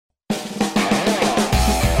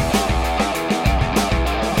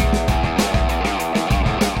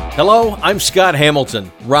Hello, I'm Scott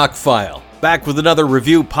Hamilton, Rockfile, back with another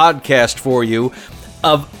review podcast for you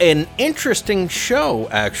of an interesting show,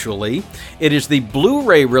 actually. It is the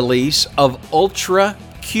Blu-ray release of Ultra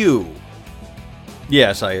Q.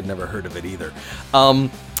 Yes, I had never heard of it either.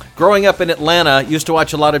 Growing up in Atlanta, used to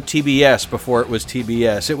watch a lot of TBS before it was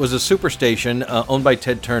TBS. It was a superstation owned by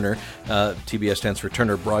Ted Turner. TBS stands for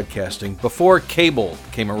Turner Broadcasting. Before cable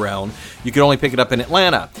came around, you could only pick it up in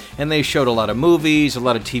Atlanta. And they showed a lot of movies, a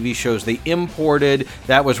lot of TV shows they imported.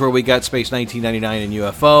 That was where we got Space 1999 and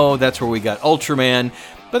UFO. That's where we got Ultraman.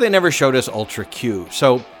 But they never showed us Ultra Q.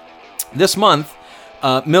 So this month,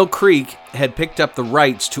 Mill Creek had picked up the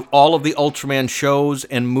rights to all of the Ultraman shows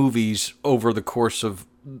and movies over the course of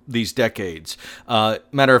these decades.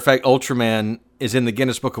 Matter of fact, Ultraman is in the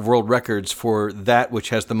Guinness Book of World Records for that which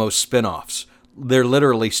has the most spin-offs. They're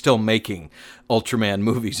literally still making Ultraman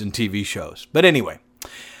movies and TV shows. But anyway,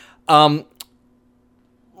 kaiju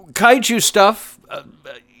stuff,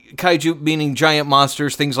 kaiju meaning giant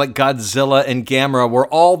monsters, things like Godzilla and Gamera were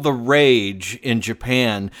all the rage in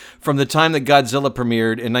Japan from the time that Godzilla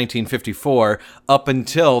premiered in 1954 up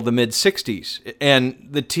until the mid-60s. And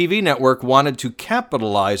the TV network wanted to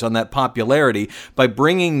capitalize on that popularity by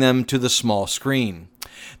bringing them to the small screen.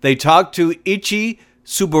 They talked to Ichi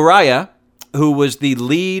Tsuburaya, who was the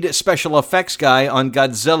lead special effects guy on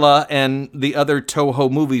Godzilla and the other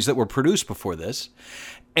Toho movies that were produced before this.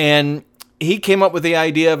 And he came up with the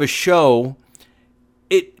idea of a show.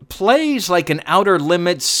 It plays like an Outer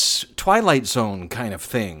Limits Twilight Zone kind of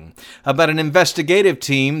thing about an investigative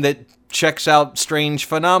team that checks out strange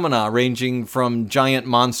phenomena ranging from giant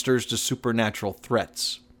monsters to supernatural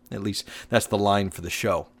threats. At least that's the line for the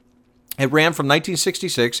show. It ran from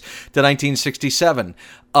 1966 to 1967.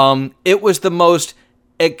 It was the most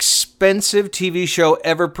expensive TV show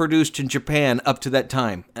ever produced in Japan up to that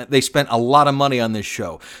time. They spent a lot of money on this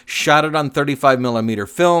show. Shot it on 35mm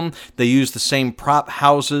film. They used the same prop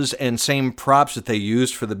houses and same props that they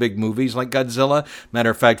used for the big movies like Godzilla.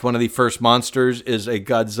 Matter of fact, one of the first monsters is a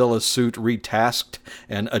Godzilla suit retasked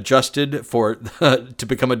and adjusted for to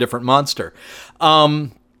become a different monster.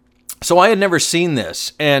 So I had never seen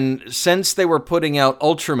this, and since they were putting out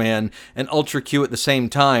Ultraman and Ultra Q at the same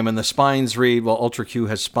time, and the spines read, well, Ultra Q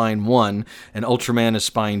has spine 1, and Ultraman is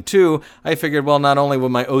spine 2, I figured, well, not only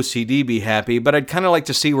would my OCD be happy, but I'd kind of like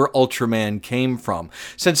to see where Ultraman came from.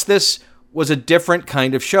 Since this was a different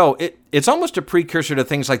kind of show. It's almost a precursor to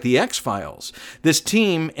things like the X-Files. This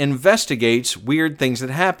team investigates weird things that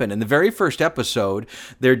happen. In the very first episode,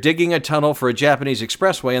 they're digging a tunnel for a Japanese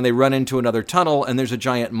expressway, and they run into another tunnel, and there's a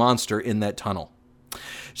giant monster in that tunnel.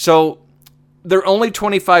 So they're only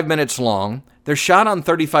 25 minutes long. They're shot on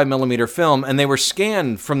 35mm film, and they were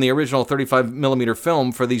scanned from the original 35mm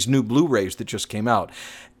film for these new Blu-rays that just came out.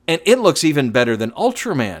 And it looks even better than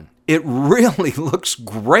Ultraman. It really looks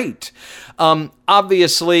great.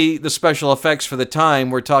 Obviously, the special effects for the time,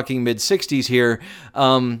 we're talking mid-60s here,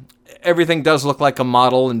 everything does look like a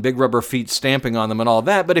model and big rubber feet stamping on them and all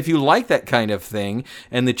that. But if you like that kind of thing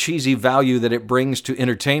and the cheesy value that it brings to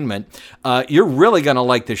entertainment, you're really going to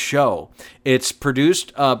like this show. It's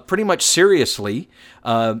produced pretty much seriously.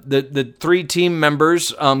 The three team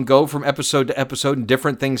members go from episode to episode and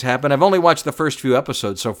different things happen. I've only watched the first few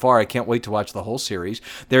episodes so far. I can't wait to watch the whole series.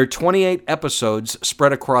 There are 28 episodes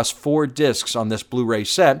spread across 4 discs on this Blu-ray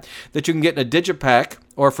set that you can get in a digipack,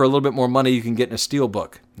 or for a little bit more money, you can get in a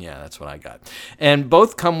steelbook. Yeah, that's what I got. And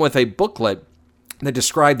both come with a booklet that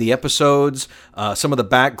describe the episodes, some of the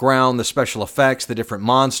background, the special effects, the different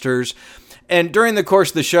monsters. And during the course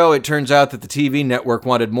of the show, it turns out that the TV network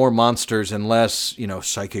wanted more monsters and less,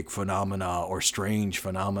 psychic phenomena or strange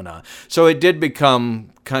phenomena. So it did become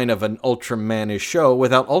kind of an Ultraman-ish show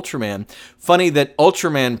without Ultraman. Funny that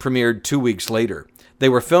Ultraman premiered 2 weeks later. They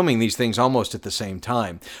were filming these things almost at the same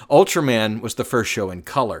time. Ultraman was the first show in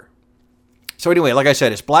color. So anyway, like I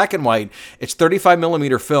said, it's black and white. It's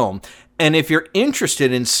 35mm film. And if you're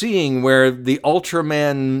interested in seeing where the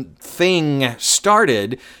Ultraman thing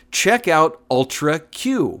started, check out Ultra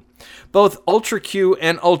Q. Both Ultra Q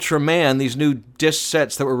and Ultraman, these new disc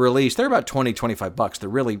sets that were released, they're about $20-25. They're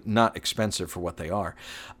really not expensive for what they are.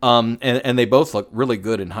 And they both look really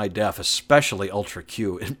good in high def, especially Ultra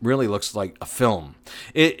Q. It really looks like a film.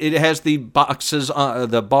 It has the boxes,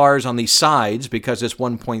 the bars on the sides because it's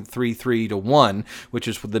 1.33 to 1, which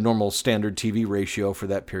is the normal standard TV ratio for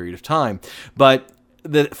that period of time. But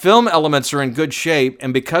the film elements are in good shape,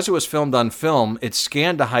 and because it was filmed on film, it's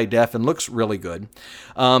scanned to high def and looks really good.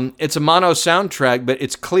 It's a mono soundtrack, but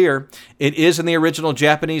it's clear. It is in the original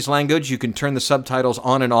Japanese language. You can turn the subtitles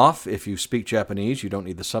on and off. If you speak Japanese, you don't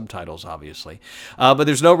need the subtitles, obviously. But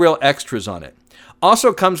there's no real extras on it.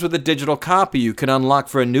 Also comes with a digital copy you can unlock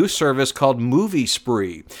for a new service called Movie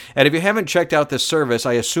Spree. And if you haven't checked out this service,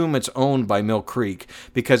 I assume it's owned by Mill Creek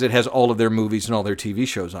because it has all of their movies and all their TV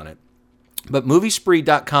shows on it. But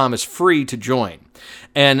moviespree.com is free to join.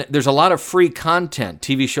 And there's a lot of free content,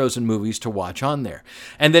 TV shows and movies to watch on there.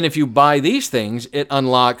 And then if you buy these things, it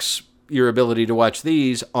unlocks your ability to watch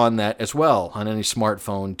these on that as well, on any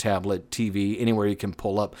smartphone, tablet, TV, anywhere you can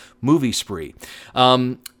pull up Movie Spree.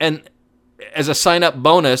 And as a sign-up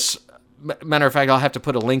bonus, matter of fact, I'll have to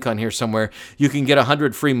put a link on here somewhere, you can get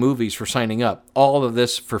 100 free movies for signing up. All of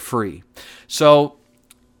this for free. So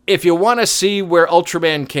if you want to see where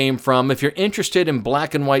Ultraman came from, if you're interested in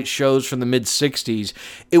black and white shows from the mid-'60s,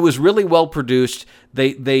 it was really well produced.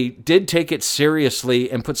 They did take it seriously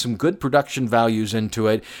and put some good production values into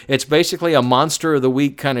it. It's basically a Monster of the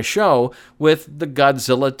Week kind of show with the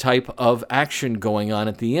Godzilla type of action going on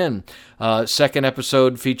at the end. Second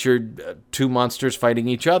episode featured two monsters fighting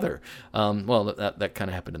each other. Well, that kind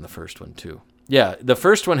of happened in the first one, too. Yeah, the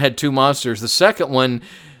first one had two monsters. The second one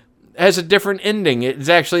has a different ending. It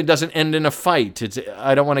actually doesn't end in a fight.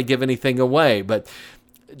 I don't want to give anything away, but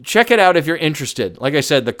check it out if you're interested. Like I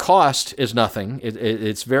said, the cost is nothing.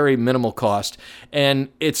 It's very minimal cost, and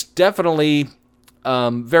it's definitely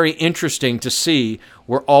very interesting to see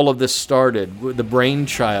where all of this started, with the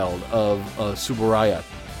brainchild of Tsuburaya.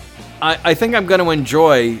 I think I'm going to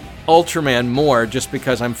enjoy Ultraman more just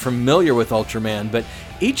because I'm familiar with Ultraman, but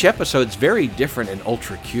each episode's very different in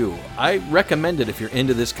Ultra Q. I recommend it if you're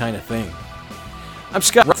into this kind of thing. I'm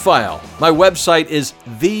Scott Rockfile. My website is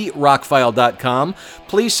therockfile.com.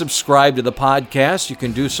 Please subscribe to the podcast. You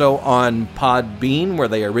can do so on Podbean, where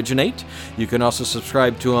they originate. You can also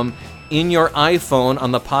subscribe to them in your iPhone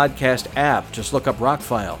on the podcast app. Just look up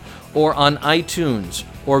Rockfile. Or on iTunes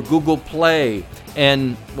or Google Play.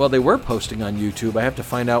 And, well, they were posting on YouTube. I have to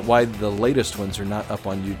find out why the latest ones are not up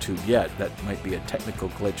on YouTube yet. That might be a technical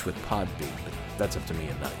glitch with Podbean, but that's up to me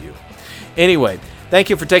and not you. Anyway, thank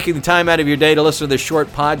you for taking the time out of your day to listen to this short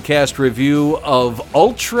podcast review of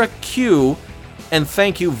Ultra Q, and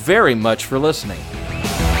thank you very much for listening.